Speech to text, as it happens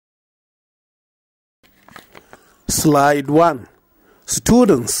Slide 1.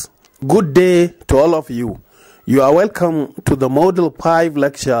 Students, good day to all of you. You are welcome to the Module 5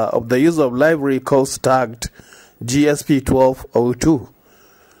 lecture of the use of library course tagged GSP 1202.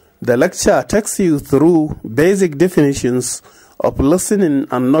 The lecture takes you through basic definitions of listening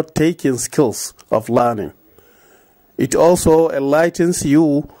and note-taking skills of learning. It also enlightens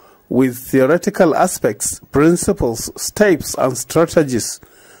you with theoretical aspects, principles, steps, and strategies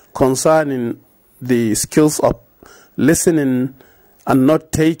concerning the skills of listening and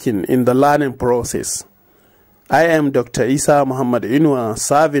note-taking in the learning process. I am Dr. Isa Muhammad Inuwa,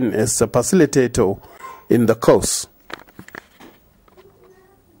 serving as a facilitator in the course.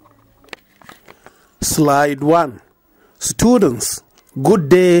 Slide 1. Students, good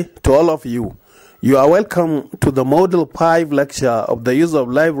day to all of you. You are welcome to the Module 5 lecture of the use of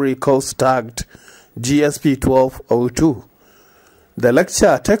library course tagged GSP 1202. The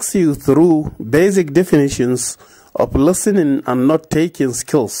lecture takes you through basic definitions of listening and note-taking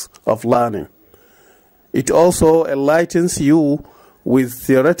skills of learning. It also enlightens you with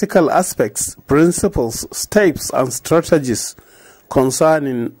theoretical aspects, principles, steps, and strategies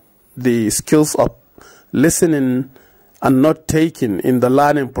concerning the skills of listening and note-taking in the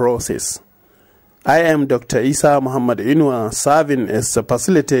learning process. I am Dr. Isa Muhammad Inuwa, serving as a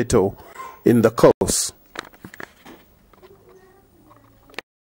facilitator in the course.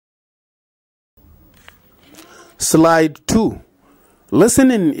 Slide 2.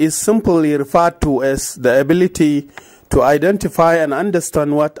 Listening is simply referred to as the ability to identify and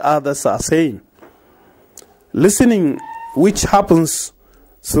understand what others are saying. Listening, which happens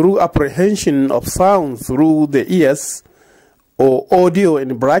through apprehension of sound through the ears or audio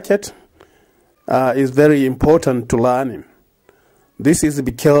in bracket, is very important to learning. This is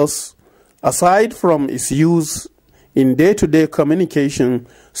because, aside from its use in day-to-day communication,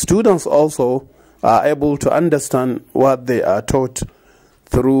 students also are able to understand what they are taught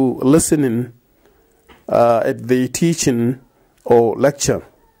through listening at the teaching or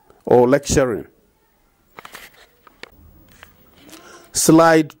lecturing.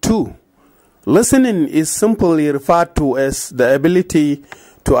 Slide 2. Listening is simply referred to as the ability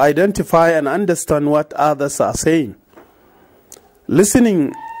to identify and understand what others are saying.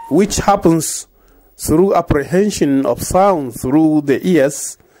 Listening, which happens through apprehension of sound through the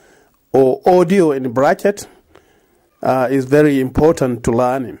ears or audio in bracket, is very important to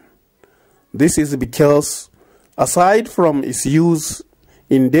learning. This is because, aside from its use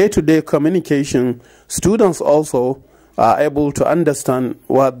in day-to-day communication, students also are able to understand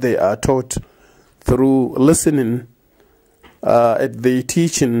what they are taught through listening at the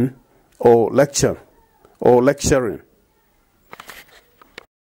teaching or lecturing.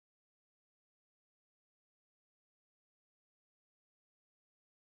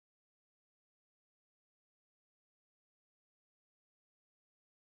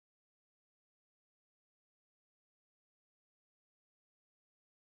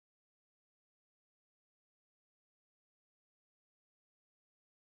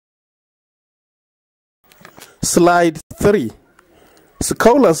 Slide 3.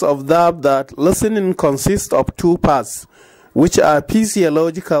 Scholars observe that listening consists of two parts, which are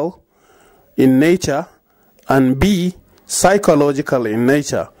physiological in nature and B, psychological in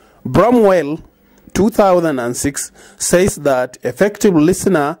nature. Bromwell, 2006, says that effective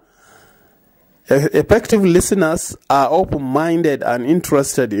listeners are open-minded and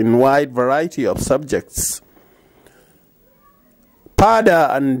interested in a wide variety of subjects.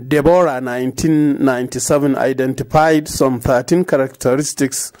 Pada and Deborah, 1997, identified some 13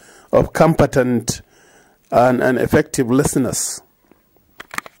 characteristics of competent and effective listeners.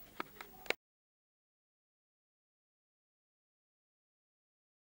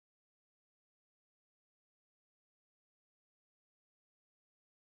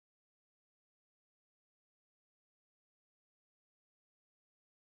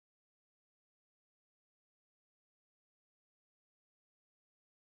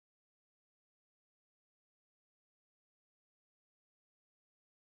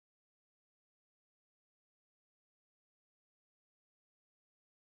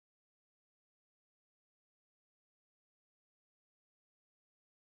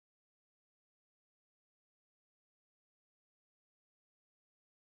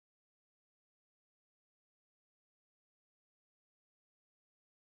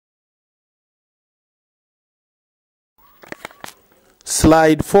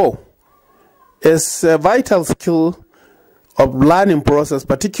 Slide 4. As a vital skill of learning process,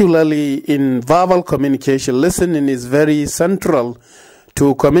 particularly in verbal communication, listening is very central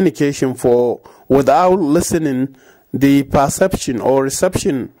to communication, for without listening, the perception or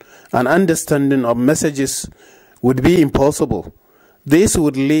reception and understanding of messages would be impossible. This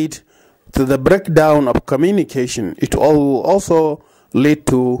would lead to the breakdown of communication. It will also lead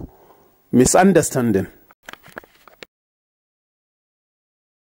to misunderstanding.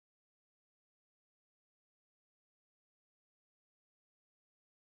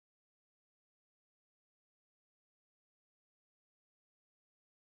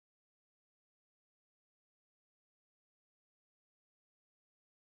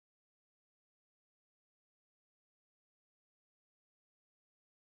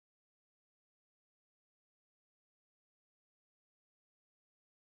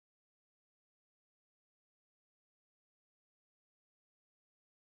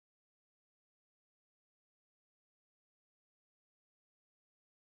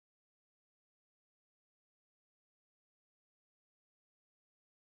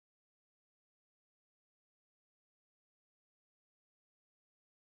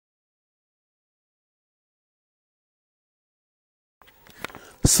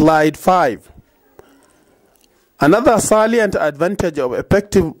 Slide 5. Another salient advantage of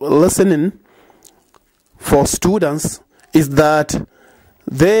effective listening for students is that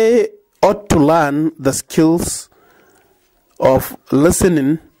they ought to learn the skills of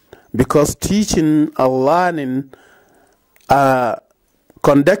listening, because teaching and learning are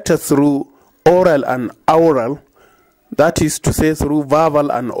conducted through oral and oral, that is to say through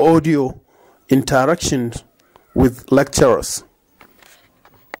verbal and audio interactions with lecturers.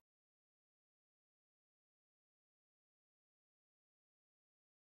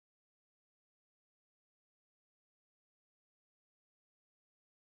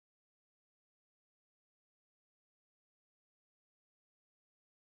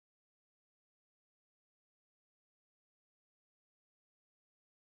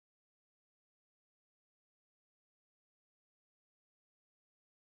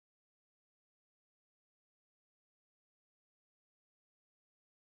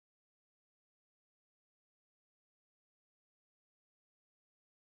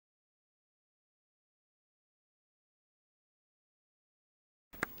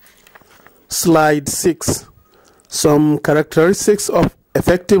 Slide 6. Some characteristics of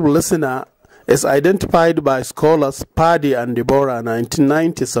effective listener as identified by scholars Paddy and Deborah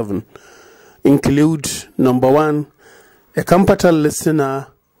 1997 include: number 1, a competent listener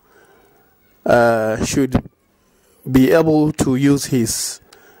should be able to use his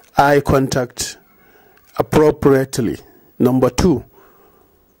eye contact appropriately. Number 2,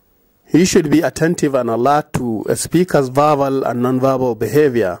 he should be attentive and alert to a speaker's verbal and nonverbal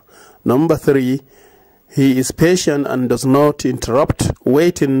behavior. Number 3, he is patient and does not interrupt,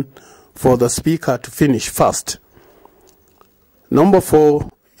 waiting for the speaker to finish first. Number 4,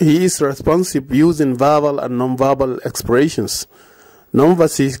 he is responsive, using verbal and nonverbal expressions. Number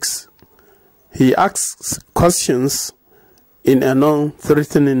 6, he asks questions in a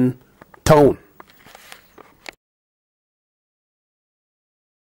non-threatening tone.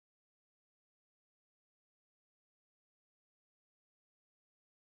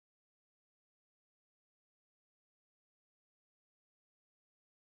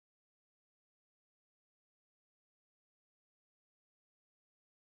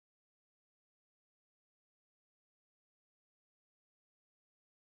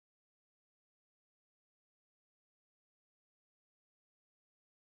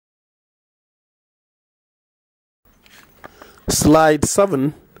 Slide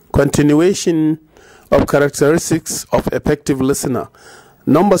 7. Continuation of characteristics of effective listener.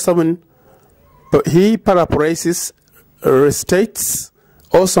 Number 7. He paraphrases, restates,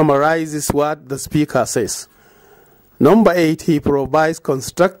 or summarizes what the speaker says. Number 8. He provides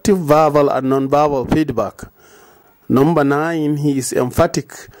constructive verbal and nonverbal feedback. Number 9. He is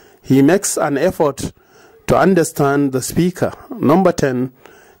emphatic. He makes an effort to understand the speaker. Number 10.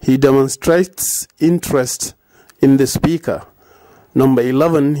 He demonstrates interest in the speaker. Number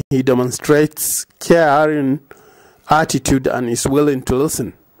 11, he demonstrates caring attitude and is willing to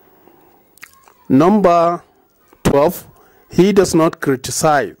listen. Number 12, he does not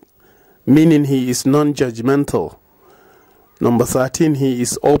criticize, meaning he is non-judgmental. Number 13, he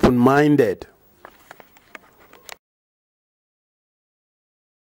is open-minded.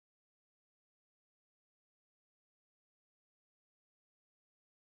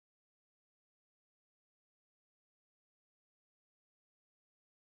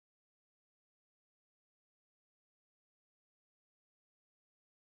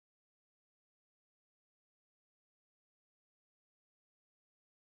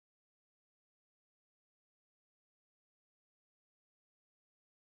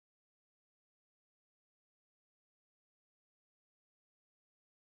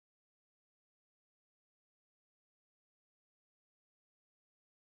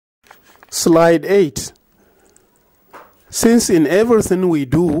 Slide 8. Since in everything we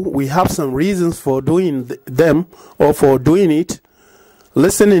do, we have some reasons for doing them or for doing it,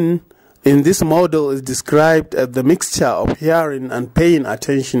 listening in this model is described as the mixture of hearing and paying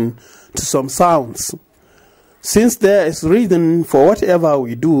attention to some sounds. Since there is reason for whatever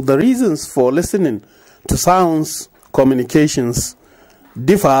we do, the reasons for listening to sounds communications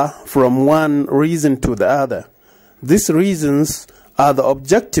differ from one reason to the other. These reasons are the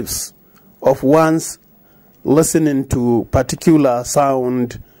objectives of one's listening to particular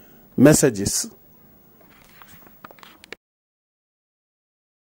sound messages.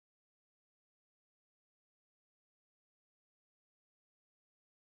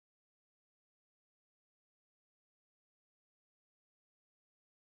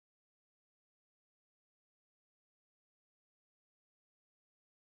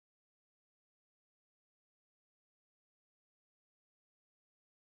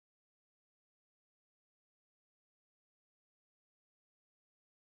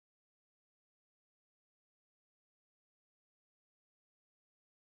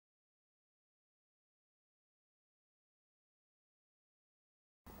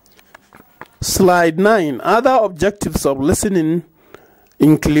 Slide 9. Other objectives of listening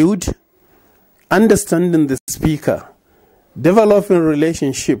include understanding the speaker, developing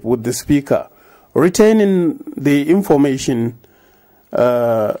relationship with the speaker, retaining the information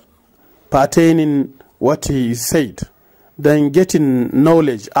pertaining what he said, then getting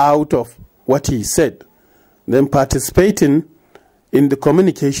knowledge out of what he said, then participating in the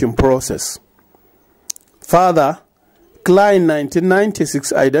communication process. Further, Klein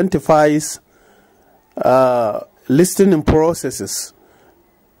 1996 identifies listening processes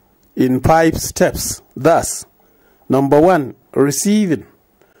in 5 steps. Thus, number 1, receiving.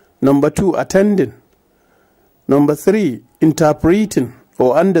 Number 2, attending. Number 3, interpreting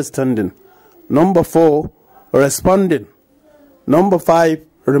or understanding. Number 4, responding. Number 5,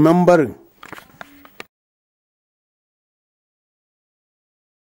 remembering.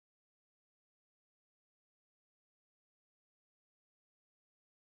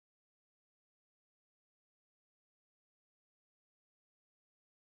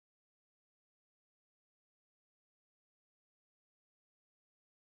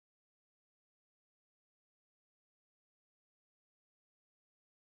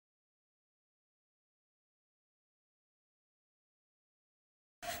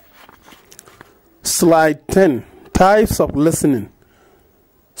 Slide 10. Types of listening.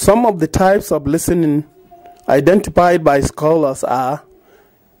 Some of the types of listening identified by scholars are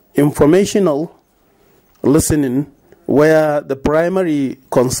informational listening, where the primary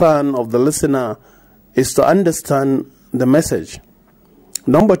concern of the listener is to understand the message.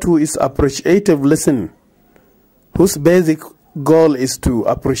 Number 2 is appreciative listening, whose basic goal is to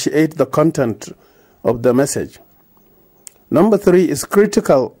appreciate the content of the message. Number 3 is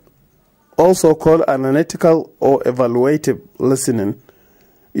critical, also called analytical or evaluative listening,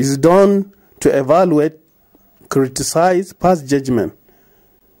 is done to evaluate, criticize, pass judgment,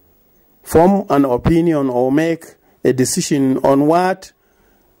 form an opinion, or make a decision on what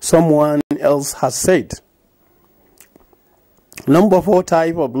someone else has said. Number 4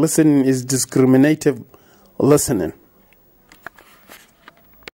 type of listening is discriminative listening.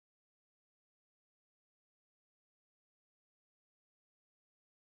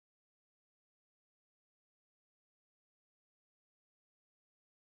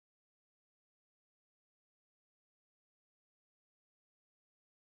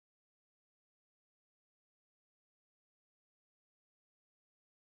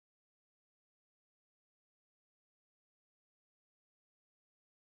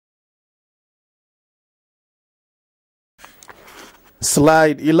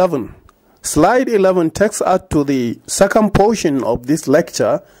 Slide 11. Slide 11 takes us to the second portion of this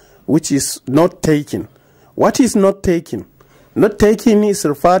lecture, which is note-taking. What is note-taking? Note-taking is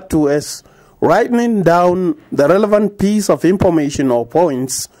referred to as writing down the relevant piece of information or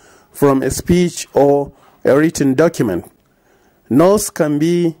points from a speech or a written document. Notes can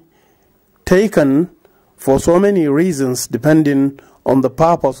be taken for so many reasons depending on the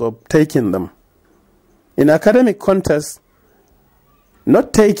purpose of taking them. In academic context,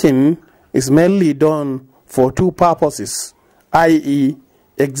 note-taking is mainly done for 2 purposes, i.e.,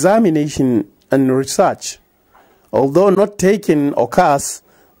 examination and research. Although note-taking occurs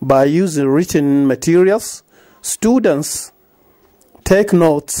by using written materials, students take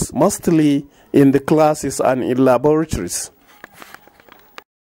notes mostly in the classes and in laboratories.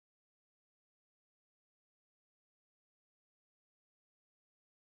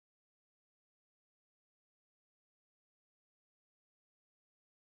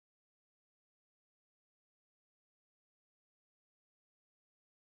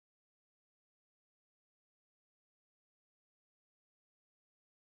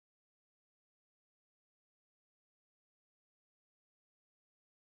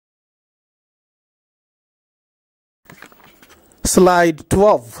 Slide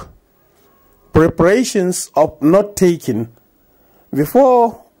 12. Preparations of note taking.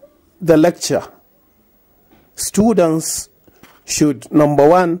 Before the lecture, students should, number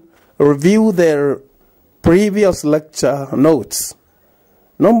one, review their previous lecture notes.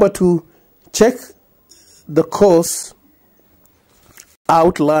 Number two, check the course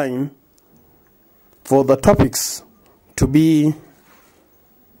outline for the topics to be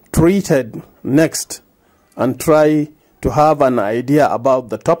treated next and try to have an idea about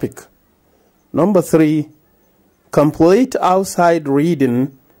the topic. Number three, complete outside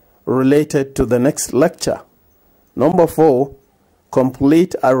reading related to the next lecture. Number four,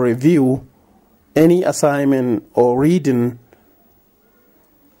 complete a review, any assignment or reading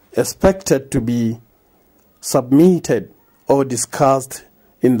expected to be submitted or discussed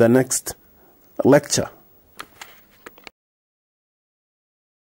in the next lecture.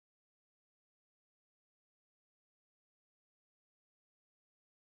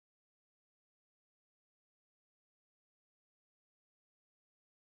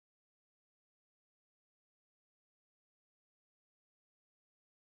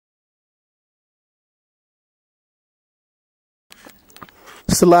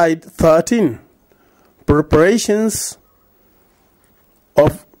 Slide 13. Preparations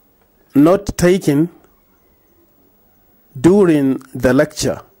of note taking during the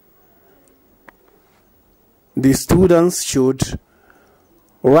lecture. The students should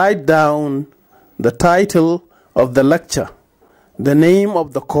write down the title of the lecture, the name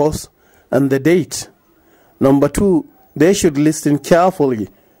of the course, and the date. Number two, they should listen carefully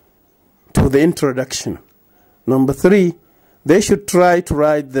to the introduction. Number three, they should try to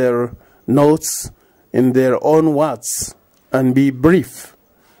write their notes in their own words and be brief.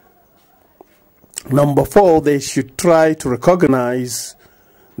 Number four, they should try to recognize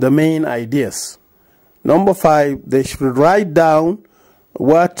the main ideas. Number five, they should write down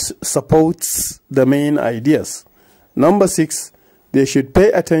what supports the main ideas. Number six, they should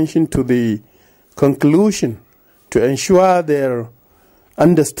pay attention to the conclusion to ensure their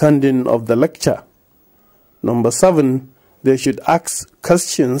understanding of the lecture. Number seven, they should ask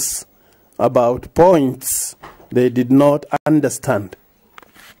questions about points they did not understand.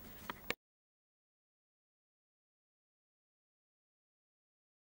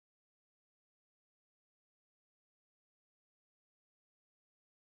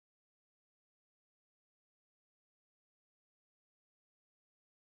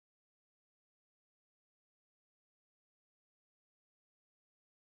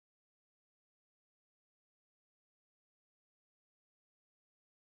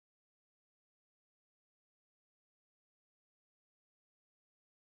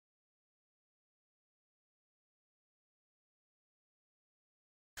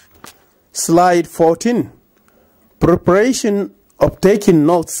 Slide 14. Preparation of taking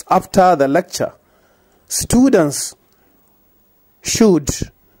notes after the lecture. Students should,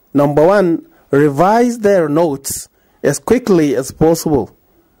 number one, revise their notes as quickly as possible,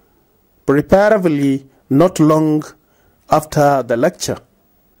 preferably not long after the lecture.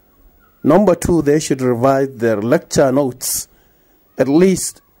 Number two, they should revise their lecture notes at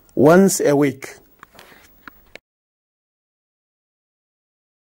least once a week.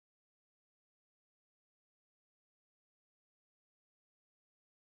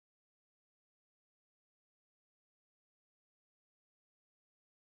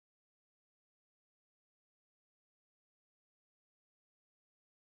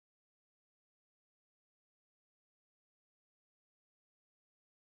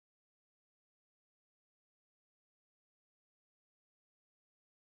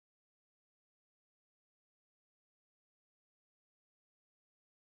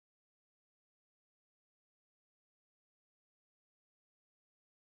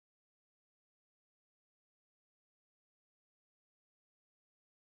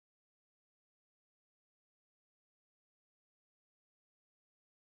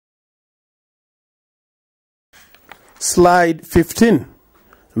 Slide 15.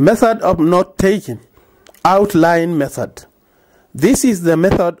 Method of note taking. Outline method. This is the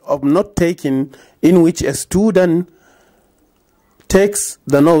method of note taking in which a student takes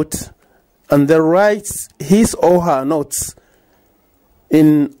the note and then writes his or her notes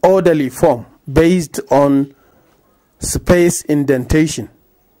in orderly form based on space indentation.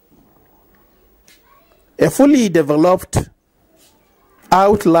 A fully developed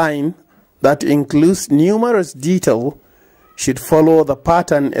outline that includes numerous details should follow the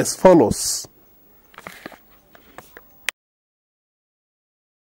pattern as follows.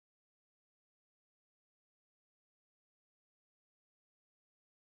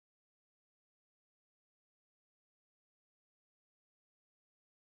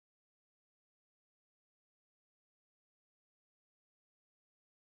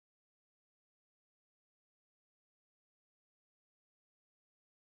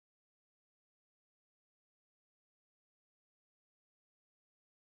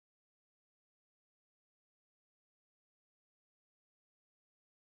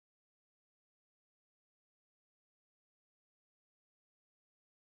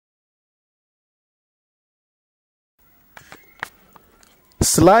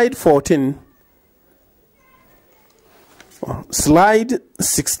 Slide 14, slide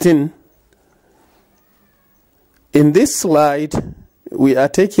 16. In this slide, we are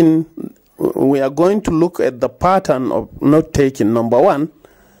going to look at the pattern of note taking. Number one,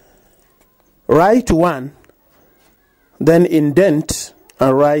 write 1, then indent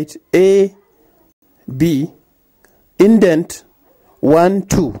and write A, B, indent 1,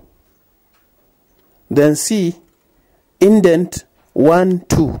 2, then C, indent 1,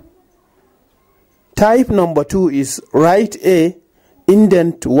 2. Type number 2 is write A,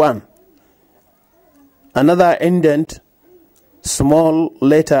 indent 1, another indent, small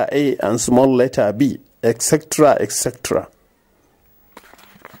letter A and small letter B, etc., etc.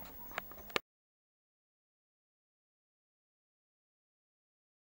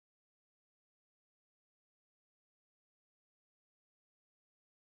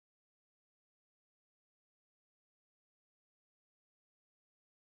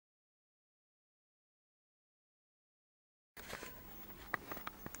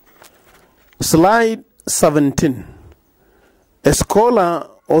 Slide 17. A scholar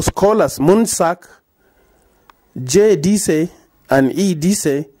or scholars Munsak, J. Dise and E.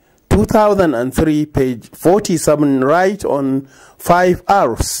 Dise, 2003, page 47, write on 5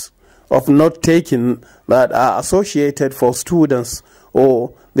 R's of note taking that are associated for students,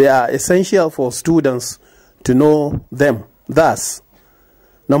 or they are essential for students to know them. Thus,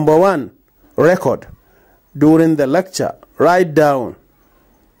 number 1, record. During the lecture, write down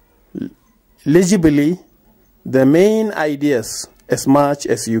legibly the main ideas as much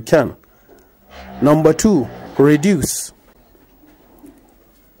as you can. Number 2, reduce.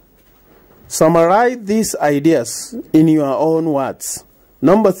 Summarize these ideas in your own words.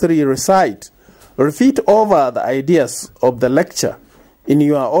 Number 3, recite. Repeat over the ideas of the lecture in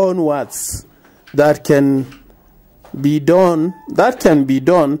your own words. That can be done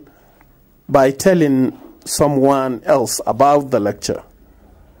by telling someone else about the lecture.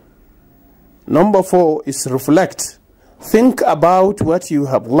 Number 4 is reflect. Think about what you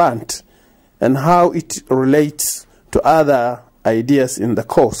have learned and how it relates to other ideas in the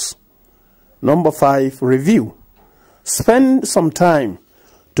course. Number 5, review. Spend some time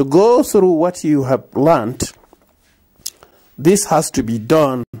to go through what you have learned. This has to be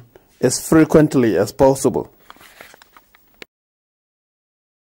done as frequently as possible.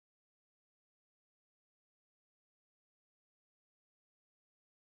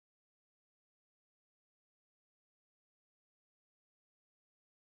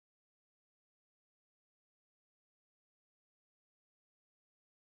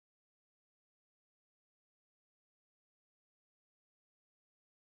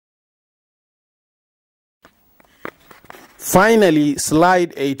 Finally,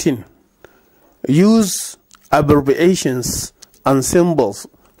 slide 18. Use abbreviations and symbols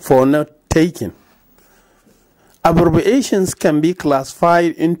for note taking. Abbreviations can be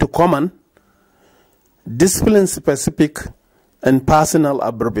classified into common, discipline-specific, and personal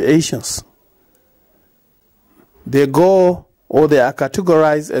abbreviations. They are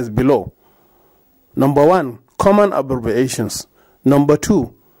categorized as below. Number 1, common abbreviations. Number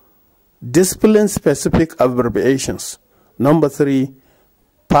 2, discipline-specific abbreviations. Number 3,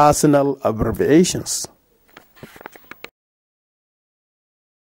 personal abbreviations.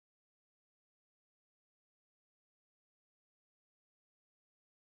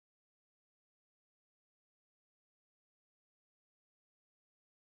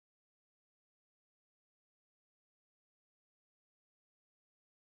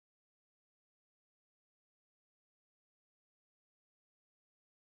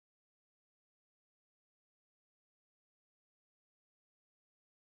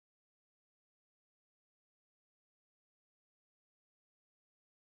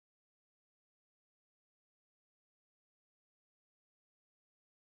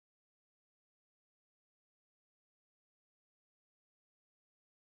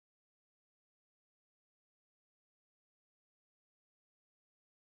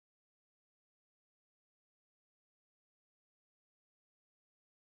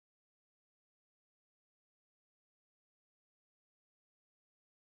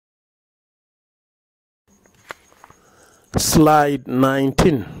 Slide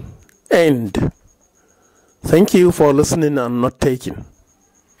 19. End. Thank you for listening and note taking.